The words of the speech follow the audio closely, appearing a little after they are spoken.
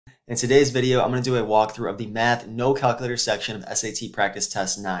In today's video, I'm going to do a walkthrough of the Math No Calculator section of SAT Practice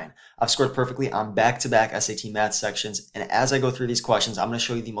Test 9. I've scored perfectly on back-to-back SAT Math sections, and as I go through these questions, I'm going to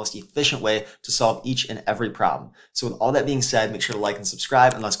show you the most efficient way to solve each and every problem. So with all that being said, make sure to like and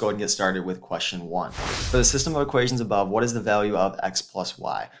subscribe, and let's go ahead and get started with question 1. For the system of equations above, what is the value of x plus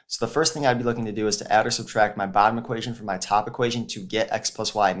y? So the first thing I'd be looking to do is to add or subtract my bottom equation from my top equation to get x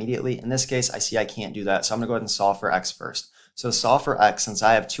plus y immediately. In this case, I see I can't do that, so I'm going to go ahead and solve for x first. So to solve for x, since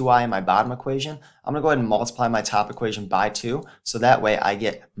I have 2y in my bottom equation, I'm going to go ahead and multiply my top equation by 2. So that way I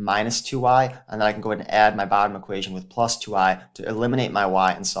get minus 2y, and then I can go ahead and add my bottom equation with plus 2y to eliminate my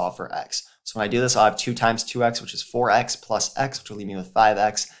y and solve for x. So when I do this, I'll have 2 times 2x, which is 4x, plus x, which will leave me with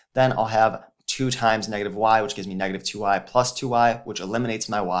 5x. Then I'll have 2 times negative y, which gives me negative 2y, plus 2y, which eliminates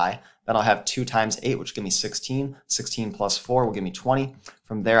my y. Then I'll have 2 times 8, which will give me 16. 16 plus 4 will give me 20.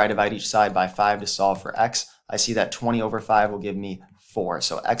 From there, I divide each side by 5 to solve for x. I see that 20 over 5 will give me 4,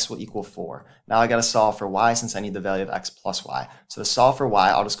 so x will equal 4. Now I got to solve for y since I need the value of x plus y. So to solve for y,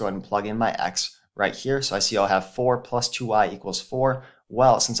 I'll just go ahead and plug in my x right here. So I see I'll have 4 plus 2y equals 4.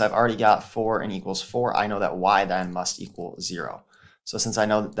 Well, since I've already got 4 and equals 4, I know that y then must equal 0. So since I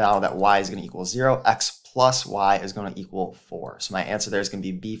know now that y is going to equal 0, x plus y is going to equal 4. So my answer there is going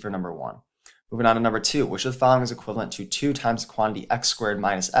to be B for number 1. Moving on to number 2, which of the following is equivalent to 2 times the quantity x squared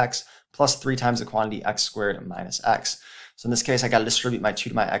minus x plus 3 times the quantity x squared minus x. So in this case, I got to distribute my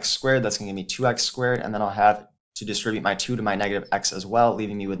 2 to my x squared. That's going to give me 2x squared, and then I'll have to distribute my 2 to my negative x as well,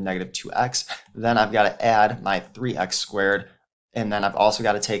 leaving me with negative 2x. Then I've got to add my 3x squared, and then I've also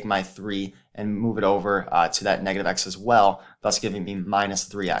got to take my 3 and move it over to that negative x as well, thus giving me minus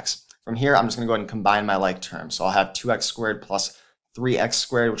 3x. From here, I'm just going to go ahead and combine my like terms. So I'll have 2x squared plus 3x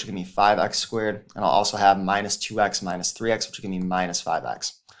squared, which will give me 5x squared, and I'll also have minus 2x minus 3x, which will give me minus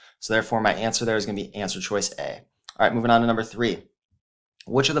 5x. So therefore, my answer there is going to be answer choice A. All right, moving on to number 3.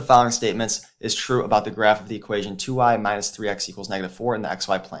 Which of the following statements is true about the graph of the equation 2y minus 3x equals negative 4 in the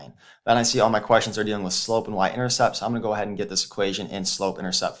xy plane? Then I see all my questions are dealing with slope and y-intercept, so I'm going to go ahead and get this equation in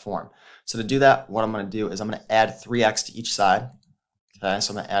slope-intercept form. So to do that, what I'm going to do is I'm going to add 3x to each side. Okay,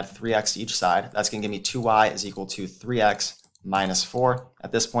 so I'm going to add 3x to each side. That's going to give me 2y is equal to 3x minus 4.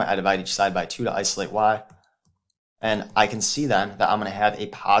 At this point, I divide each side by 2 to isolate y. And I can see then that I'm going to have a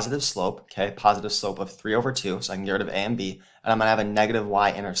positive slope, okay, positive slope of 3 over 2, so I can get rid of a and b, and I'm going to have a negative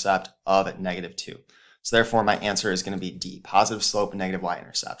y-intercept of negative 2. So therefore, my answer is going to be D, positive slope and negative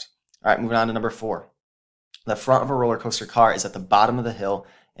y-intercept. All right, moving on to number 4. The front of a roller coaster car is at the bottom of the hill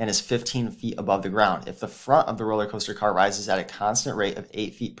and is 15 feet above the ground. If the front of the roller coaster car rises at a constant rate of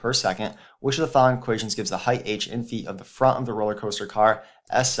 8 feet per second, which of the following equations gives the height h in feet of the front of the roller coaster car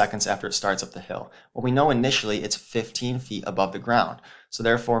s seconds after it starts up the hill? Well, we know initially it's 15 feet above the ground. So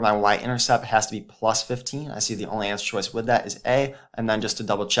therefore, my y-intercept has to be plus 15. I see the only answer choice with that is A. And then just to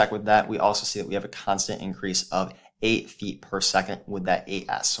double check with that, we also see that we have a constant increase of 8 feet per second with that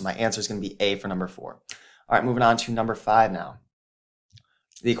 8s. So my answer is going to be A for number 4. All right, moving on to number 5 now.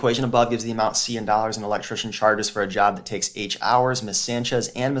 The equation above gives the amount C in dollars an electrician charges for a job that takes H hours. Ms. Sanchez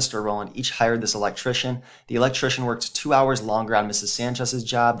and Mr. Rowland each hired this electrician. The electrician worked 2 hours longer on Mrs. Sanchez's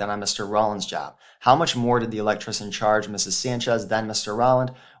job than on Mr. Rowland's job. How much more did the electrician charge Mrs. Sanchez than Mr.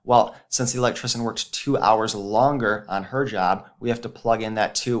 Rowland? Well, since the electrician worked 2 hours longer on her job, we have to plug in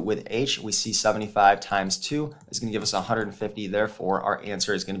that 2 with H. We see 75 times 2 is going to give us 150. Therefore, our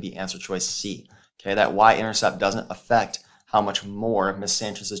answer is going to be answer choice C. Okay, that y-intercept doesn't affect how much more Ms.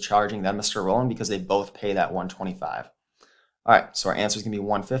 Sanchez is charging than Mr. Rowland because they both pay that 125. All right, so our answer is going to be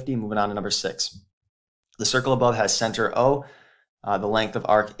 150. Moving on to number 6. The circle above has center O. The length of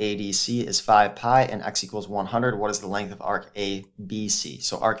arc ADC is 5 pi and x equals 100. What is the length of arc ABC?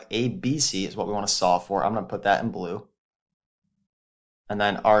 So arc ABC is what we want to solve for. I'm going to put that in blue. And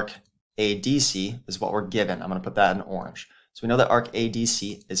then arc ADC is what we're given. I'm going to put that in orange. So we know that arc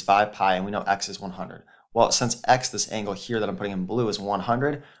ADC is 5 pi and we know x is 100. Well, since x, this angle here that I'm putting in blue, is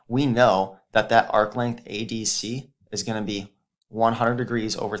 100, we know that that arc length ADC is going to be 100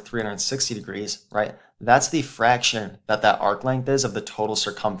 degrees over 360 degrees, right? That's the fraction that that arc length is of the total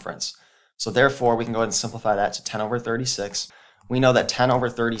circumference. So therefore, we can go ahead and simplify that to 10 over 36. We know that 10 over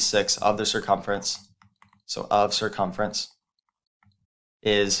 36 of the circumference, so of circumference,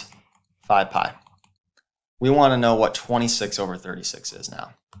 is 5 pi. We want to know what 26 over 36 is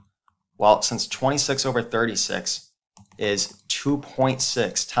now. Well, since 26 over 36 is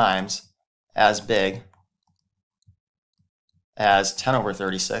 2.6 times as big as 10 over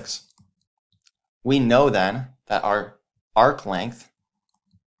 36, we know then that our arc length,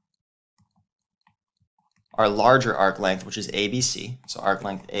 our larger arc length, which is ABC, so arc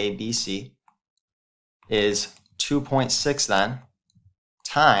length ABC, is 2.6 then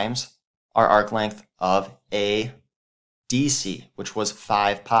times our arc length of ADC, which was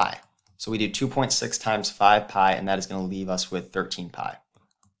 5 pi. So we do 2.6 times 5 pi, and that is going to leave us with 13 pi.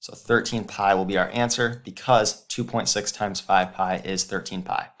 So 13 pi will be our answer because 2.6 times 5 pi is 13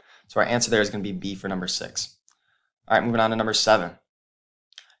 pi. So our answer there is going to be B for number 6. All right, moving on to number 7.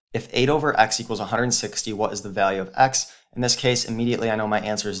 If 8 over x equals 160, what is the value of x? In this case, immediately I know my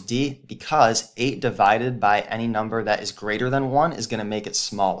answer is D because 8 divided by any number that is greater than 1 is going to make it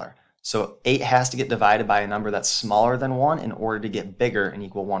smaller. So 8 has to get divided by a number that's smaller than 1 in order to get bigger and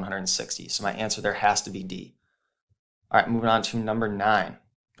equal 160. So my answer there has to be D. All right, moving on to number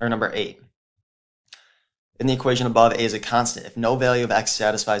 8. In the equation above, a is a constant. If no value of x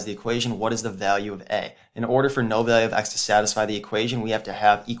satisfies the equation, what is the value of a? In order for no value of x to satisfy the equation, we have to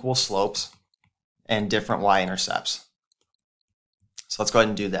have equal slopes and different y-intercepts. So let's go ahead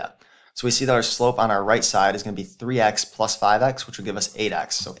and do that. So we see that our slope on our right side is going to be 3x plus 5x, which will give us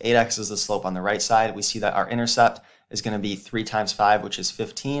 8x. So 8x is the slope on the right side. We see that our intercept is going to be 3 times 5, which is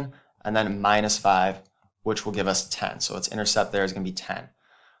 15, and then minus 5, which will give us 10. So its intercept there is going to be 10.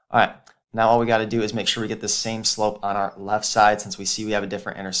 All right, now all we got to do is make sure we get the same slope on our left side since we see we have a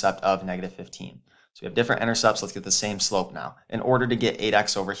different intercept of negative 15. So we have different intercepts, let's get the same slope now. In order to get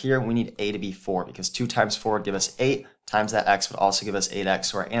 8x over here, we need a to be 4 because 2 times 4 would give us 8, times that x would also give us 8x,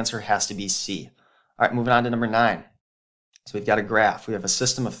 so our answer has to be C. All right, moving on to number 9. So we've got a graph. We have a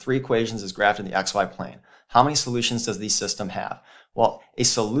system of 3 equations as graphed in the xy plane. How many solutions does the system have? Well, a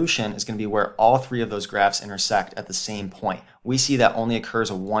solution is going to be where all 3 of those graphs intersect at the same point. We see that only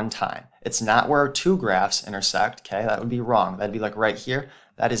occurs one time. It's not where 2 graphs intersect, okay? That would be wrong. That'd be like right here.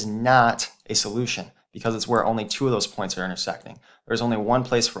 That is not a solution because it's where only 2 of those points are intersecting. There's only one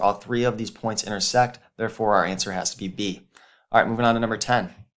place where all 3 of these points intersect, therefore our answer has to be B. All right, moving on to number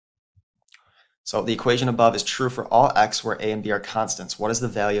 10. So the equation above is true for all x where a and b are constants. What is the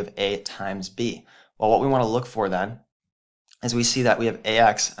value of a times b? Well, what we want to look for then is we see that we have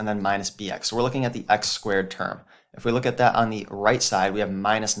ax and then minus bx. So we're looking at the x squared term. If we look at that on the right side, we have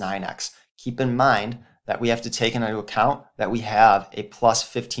minus 9x. Keep in mind that we have to take into account that we have a plus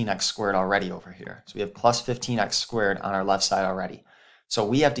 15x squared already over here. So we have plus 15x squared on our left side already. So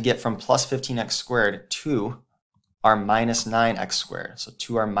we have to get from plus 15x squared to our minus 9x squared. So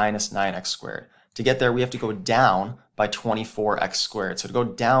to our minus 9x squared. To get there, we have to go down by 24x squared. So to go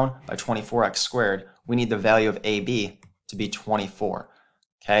down by 24x squared, we need the value of AB to be 24.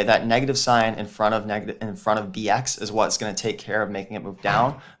 Okay, that negative sign in front of bx is what's going to take care of making it move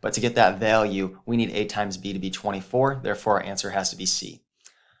down. But to get that value, we need a times b to be 24. Therefore, our answer has to be C.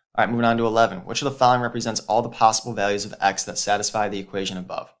 All right, moving on to 11. Which of the following represents all the possible values of x that satisfy the equation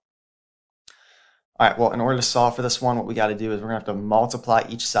above? All right, well, in order to solve for this one, what we got to do is we're going to have to multiply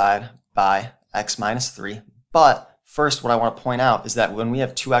each side by x minus 3. But first, what I want to point out is that when we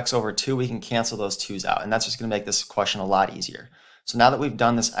have 2x over 2, we can cancel those 2's out. And that's just going to make this question a lot easier. So now that we've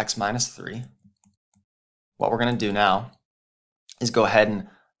done this x minus 3, what we're going to do now is go ahead and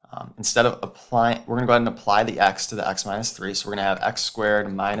instead of applying, we're going to go ahead and apply the x to the x minus 3. So we're going to have x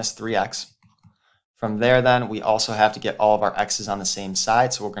squared minus 3x. From there then, we also have to get all of our x's on the same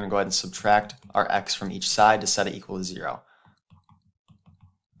side. So we're going to go ahead and subtract our x from each side to set it equal to 0.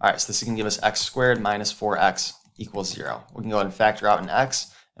 All right, so this is going to give us x squared minus 4x equals 0. We can go ahead and factor out an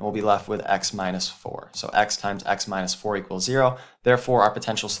x, and we'll be left with x minus 4. So x times x minus 4 equals 0. Therefore, our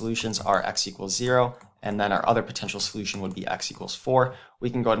potential solutions are x equals 0, and then our other potential solution would be x equals 4.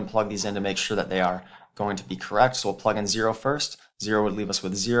 We can go ahead and plug these in to make sure that they are going to be correct. So we'll plug in 0 first. 0 would leave us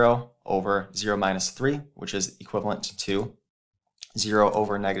with 0 over 0 minus 3, which is equivalent to 0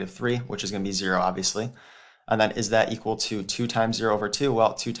 over negative 3, which is going to be 0, obviously. And then is that equal to 2 times 0 over 2?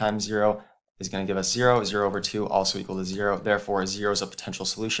 Well, 2 times 0 is going to give us 0. 0 over 2 also equal to 0. Therefore, 0 is a potential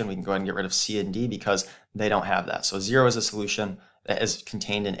solution. We can go ahead and get rid of C and D because they don't have that. So 0 is a solution that is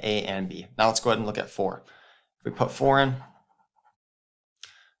contained in A and B. Now let's go ahead and look at 4. If we put 4 in,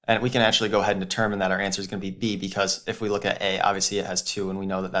 and we can actually go ahead and determine that our answer is going to be B because if we look at A, obviously it has 2 and we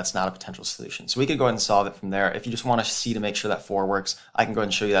know that that's not a potential solution. So we could go ahead and solve it from there. If you just want to see to make sure that 4 works, I can go ahead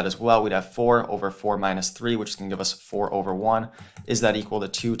and show you that as well. We'd have 4 over 4 minus 3, which is going to give us 4 over 1. Is that equal to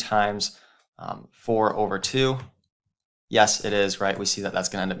 2 times 4 over 2? Yes, it is, right? We see that that's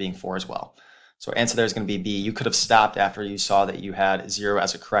going to end up being 4 as well. So our answer there is going to be B. You could have stopped after you saw that you had 0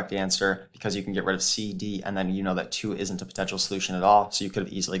 as a correct answer because you can get rid of C, D, and then you know that 2 isn't a potential solution at all, so you could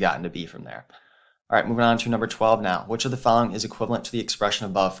have easily gotten to B from there. All right, moving on to number 12 now. Which of the following is equivalent to the expression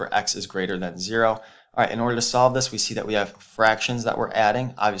above for x is greater than 0? All right, in order to solve this, we see that we have fractions that we're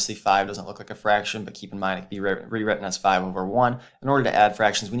adding. Obviously, 5 doesn't look like a fraction, but keep in mind it can be rewritten as 5 over 1. In order to add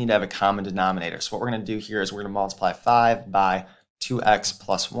fractions, we need to have a common denominator. So what we're going to do here is we're going to multiply 5 by 2x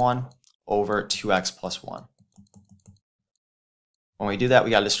plus 1 over 2x plus 1. When we do that, we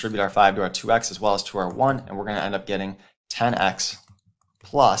got to distribute our 5 to our 2x as well as to our 1, and we're going to end up getting 10x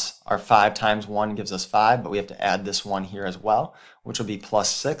plus our 5 times 1 gives us 5, but we have to add this 1 here as well, which will be plus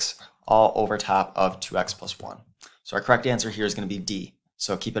 6, all over top of 2x plus 1. So our correct answer here is going to be D.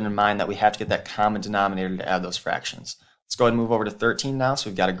 So keeping in mind that we have to get that common denominator to add those fractions. Let's go ahead and move over to 13 now. So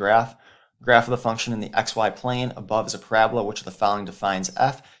we've got a graph. Graph of the function in the xy plane. Above is a parabola. Which of the following defines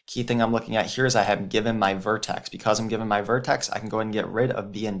f? Key thing I'm looking at here is I have given my vertex. Because I'm given my vertex, I can go ahead and get rid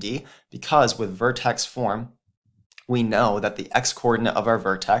of b and d, because with vertex form, we know that the x-coordinate of our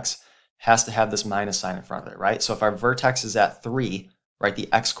vertex has to have this minus sign in front of it, right? So if our vertex is at 3, right,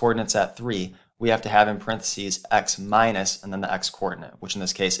 the x-coordinate's at 3, we have to have in parentheses x minus and then the x-coordinate, which in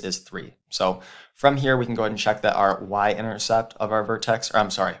this case is 3. So from here, we can go ahead and check that our y-intercept of our vertex, or I'm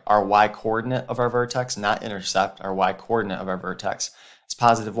sorry, our y-coordinate of our vertex, not intercept, our y-coordinate of our vertex is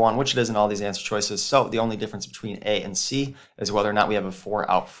positive 1, which it is in all these answer choices. So the only difference between A and C is whether or not we have a 4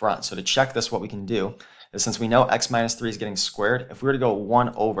 out front. So to check this, what we can do is, since we know x minus 3 is getting squared, if we were to go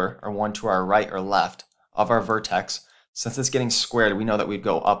 1 over, or 1 to our right or left of our vertex, since it's getting squared, we know that we'd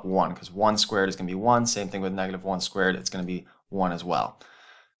go up 1, because 1 squared is going to be 1. Same thing with negative 1 squared, it's going to be 1 as well.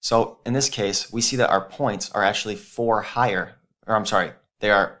 So in this case, we see that our points are actually 4 higher, or I'm sorry,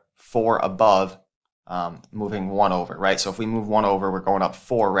 they are 4 above moving 1 over, right? So if we move 1 over, we're going up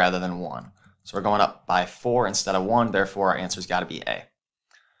 4 rather than 1. So we're going up by 4 instead of 1, therefore our answer's got to be A.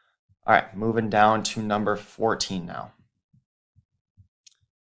 All right, moving down to number 14 now.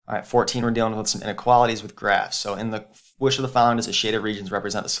 All right, 14, we're dealing with some inequalities with graphs. So in the which of the following does the shaded regions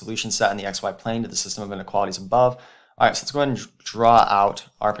represent the solution set in the xy plane to the system of inequalities above? All right, so let's go ahead and draw out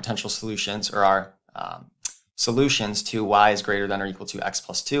our potential solutions, or our solutions to y is greater than or equal to x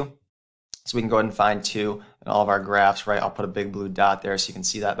plus 2. So we can go ahead and find 2 in all of our graphs, right? I'll put a big blue dot there so you can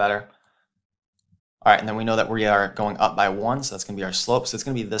see that better. All right, and then we know that we are going up by 1, so that's going to be our slope. So it's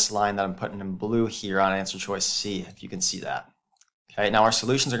going to be this line that I'm putting in blue here on answer choice C, if you can see that. Okay, now our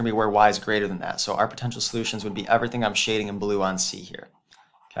solutions are going to be where y is greater than that. So our potential solutions would be everything I'm shading in blue on C here.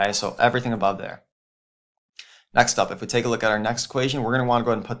 Okay, so everything above there. Next up, if we take a look at our next equation, we're going to want to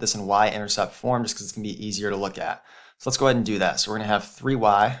go ahead and put this in y-intercept form just because it's going to be easier to look at. So let's go ahead and do that. So we're going to have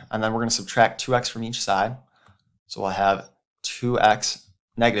 3y, and then we're going to subtract 2x from each side. So we'll have 2x,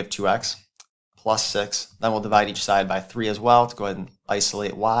 negative 2x, plus 6. Then we'll divide each side by 3 as well to go ahead and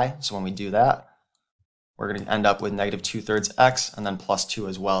isolate y. So when we do that, we're going to end up with negative 2/3 x and then plus 2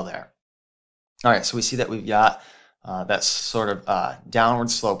 as well there. All right, so we see that we've got that sort of downward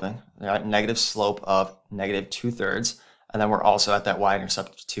sloping, right, negative slope of negative 2/3, and then we're also at that y-intercept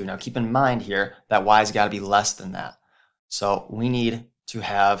of 2. Now keep in mind here that y's got to be less than that. So we need to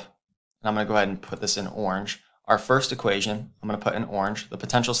have, and I'm going to go ahead and put this in orange, our first equation, I'm going to put in orange. The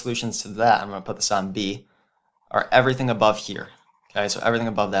potential solutions to that, I'm going to put this on B, are everything above here. Okay, so everything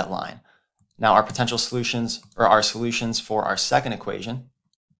above that line. Now our potential solutions, or our solutions for our second equation,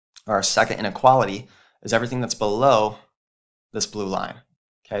 or our second inequality, is everything that's below this blue line.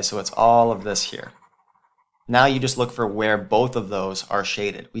 Okay, so it's all of this here. Now you just look for where both of those are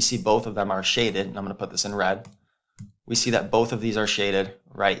shaded. We see both of them are shaded, and I'm going to put this in red. We see that both of these are shaded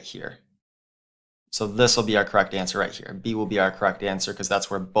right here. So this will be our correct answer right here. B will be our correct answer because that's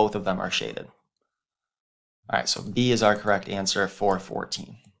where both of them are shaded. All right, so B is our correct answer for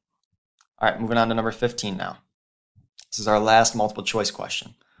 14. All right, moving on to number 15 now. This is our last multiple choice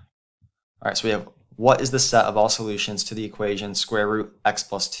question. All right, so we have, what is the set of all solutions to the equation square root x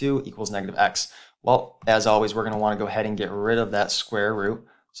plus 2 equals negative x? Well, as always, we're going to want to go ahead and get rid of that square root.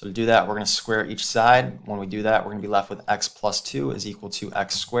 So to do that, we're going to square each side. When we do that, we're going to be left with x plus 2 is equal to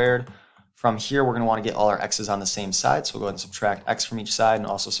x squared. From here, we're going to want to get all our x's on the same side. So we'll go ahead and subtract x from each side and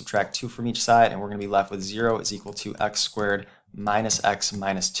also subtract 2 from each side. And we're going to be left with 0 is equal to x squared minus x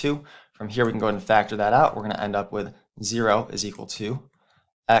minus 2. From here, we can go ahead and factor that out. We're going to end up with 0 is equal to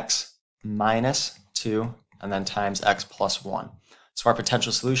x minus 2 and then times x plus 1. So our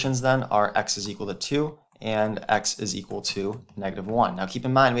potential solutions then are x is equal to 2 and x is equal to negative 1. Now keep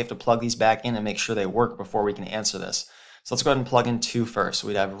in mind, we have to plug these back in and make sure they work before we can answer this. So let's go ahead and plug in 2 first. So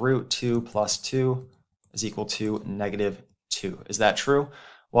we'd have root 2 plus 2 is equal to negative 2. Is that true?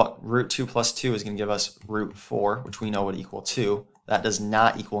 Well, root 2 plus 2 is going to give us root 4, which we know would equal 2. That does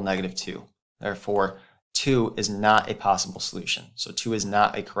not equal negative 2. Therefore, 2 is not a possible solution. So 2 is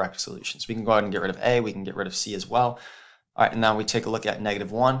not a correct solution. So we can go ahead and get rid of A. We can get rid of C as well. All right, and now we take a look at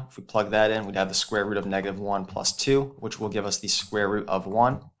negative 1. If we plug that in, we'd have the square root of negative 1 plus 2, which will give us the square root of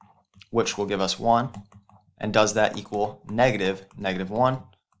 1, which will give us 1. And does that equal negative 1?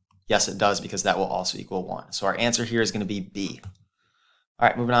 Yes, it does, because that will also equal 1. So our answer here is going to be B. All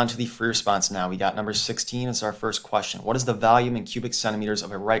right, moving on to the free response now. We got number 16 as our first question. What is the volume in cubic centimeters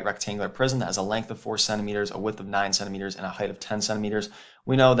of a right rectangular prism that has a length of 4 centimeters, a width of 9 centimeters, and a height of 10 centimeters?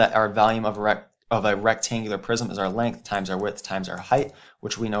 We know that our volume of a rectangular prism is our length times our width times our height,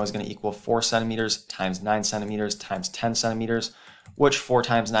 which we know is going to equal 4 centimeters times 9 centimeters times 10 centimeters, which 4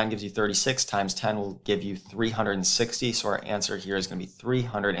 times 9 gives you 36, times 10 will give you 360. So our answer here is going to be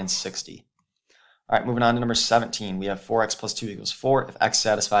 360. All right, moving on to number 17, we have 4x plus 2 equals 4. If x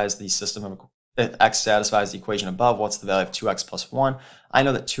satisfies the equation above, what's the value of 2x plus 1? I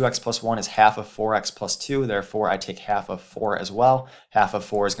know that 2x plus 1 is half of 4x plus 2, therefore I take half of 4 as well. Half of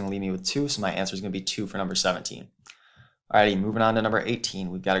 4 is going to leave me with 2, so my answer is going to be 2 for number 17. Alrighty, moving on to number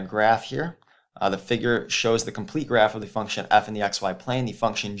 18, we've got a graph here. The figure shows the complete graph of the function f in the xy plane. The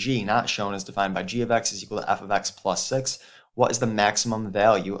function g, not shown, is defined by g of x is equal to f of x plus 6. What is the maximum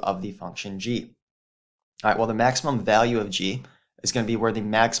value of the function g? All right, well, the maximum value of g is going to be where the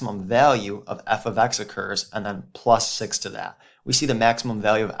maximum value of f of x occurs, and then plus 6 to that. We see the maximum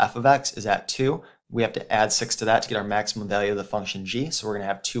value of f of x is at 2. We have to add 6 to that to get our maximum value of the function g. So we're going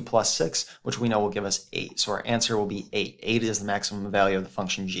to have 2 plus 6, which we know will give us 8. So our answer will be 8. 8 is the maximum value of the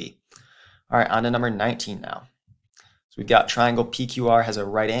function g. All right, on to number 19 now. So we've got triangle PQR has a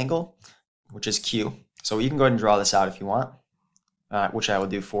right angle, which is Q. So you can go ahead and draw this out if you want, which I will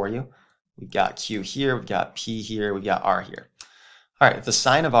do for you. We've got Q here, we've got P here, we've got R here. All right, if the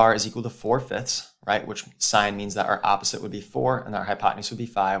sine of R is equal to 4/5, right, which sine means that our opposite would be 4 and our hypotenuse would be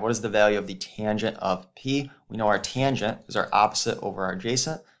 5, what is the value of the tangent of P? We know our tangent is our opposite over our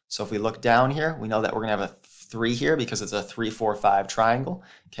adjacent. So if we look down here, we know that we're going to have a 3 here because it's a 3, 4, 5 triangle.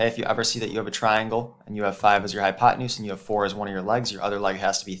 Okay, if you ever see that you have a triangle and you have 5 as your hypotenuse and you have 4 as one of your legs, your other leg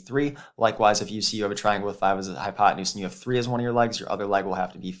has to be 3. Likewise, if you see you have a triangle with 5 as a hypotenuse and you have 3 as one of your legs, your other leg will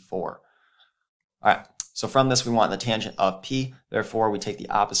have to be 4. All right, so from this, we want the tangent of P. Therefore, we take the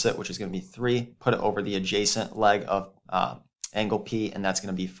opposite, which is going to be 3, put it over the adjacent leg of angle P, and that's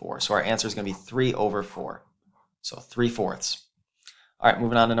going to be 4. So our answer is going to be 3 over 4. So 3/4. All right,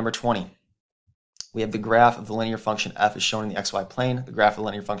 moving on to number 20. We have the graph of the linear function f is shown in the xy plane. The graph of the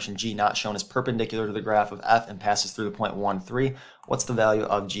linear function g, not shown, is perpendicular to the graph of f and passes through the point 1, 3. What's the value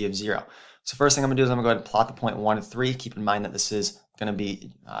of g of 0? So first thing I'm going to do is I'm going to go ahead and plot the point 1 and 3. Keep in mind that this is going to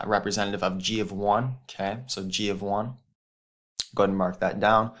be representative of g of 1. Okay, so g of 1. Go ahead and mark that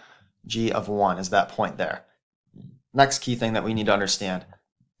down. G of 1 is that point there. Next key thing that we need to understand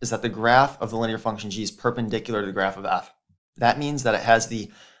is that the graph of the linear function g is perpendicular to the graph of f. That means that it has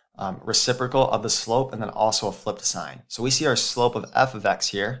the reciprocal of the slope and then also a flipped sign. So we see our slope of f of x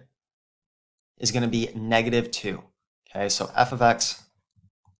here is going to be -2. Okay, so f of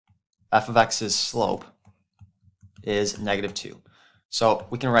x's slope is -2. So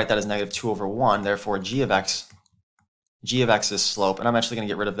we can write that as -2 over 1. Therefore, g of x's slope, and I'm actually going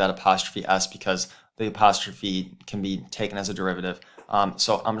to get rid of that apostrophe s because the apostrophe can be taken as a derivative.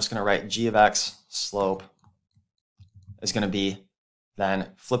 So I'm just going to write g of x slope is going to be,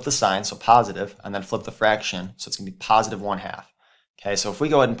 then flip the sign, so positive, and then flip the fraction, so it's going to be +1/2. Okay, so if we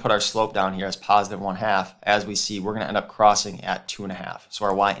go ahead and put our slope down here as +1/2, as we see, we're going to end up crossing at 2.5. So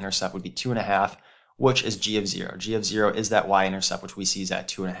our y-intercept would be 2.5, which is g of 0. G of 0 is that y-intercept, which we see is at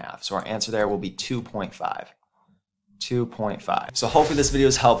 2.5. So our answer there will be 2.5. 2.5. So hopefully this video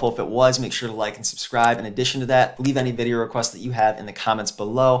is helpful. If it was, make sure to like and subscribe. In addition to that, leave any video requests that you have in the comments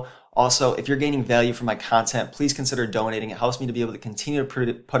below. Also, if you're gaining value from my content, please consider donating. It helps me to be able to continue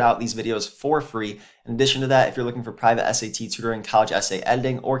to put out these videos for free. In addition to that, if you're looking for private SAT tutoring, college essay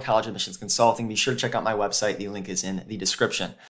editing, or college admissions consulting, be sure to check out my website. The link is in the description.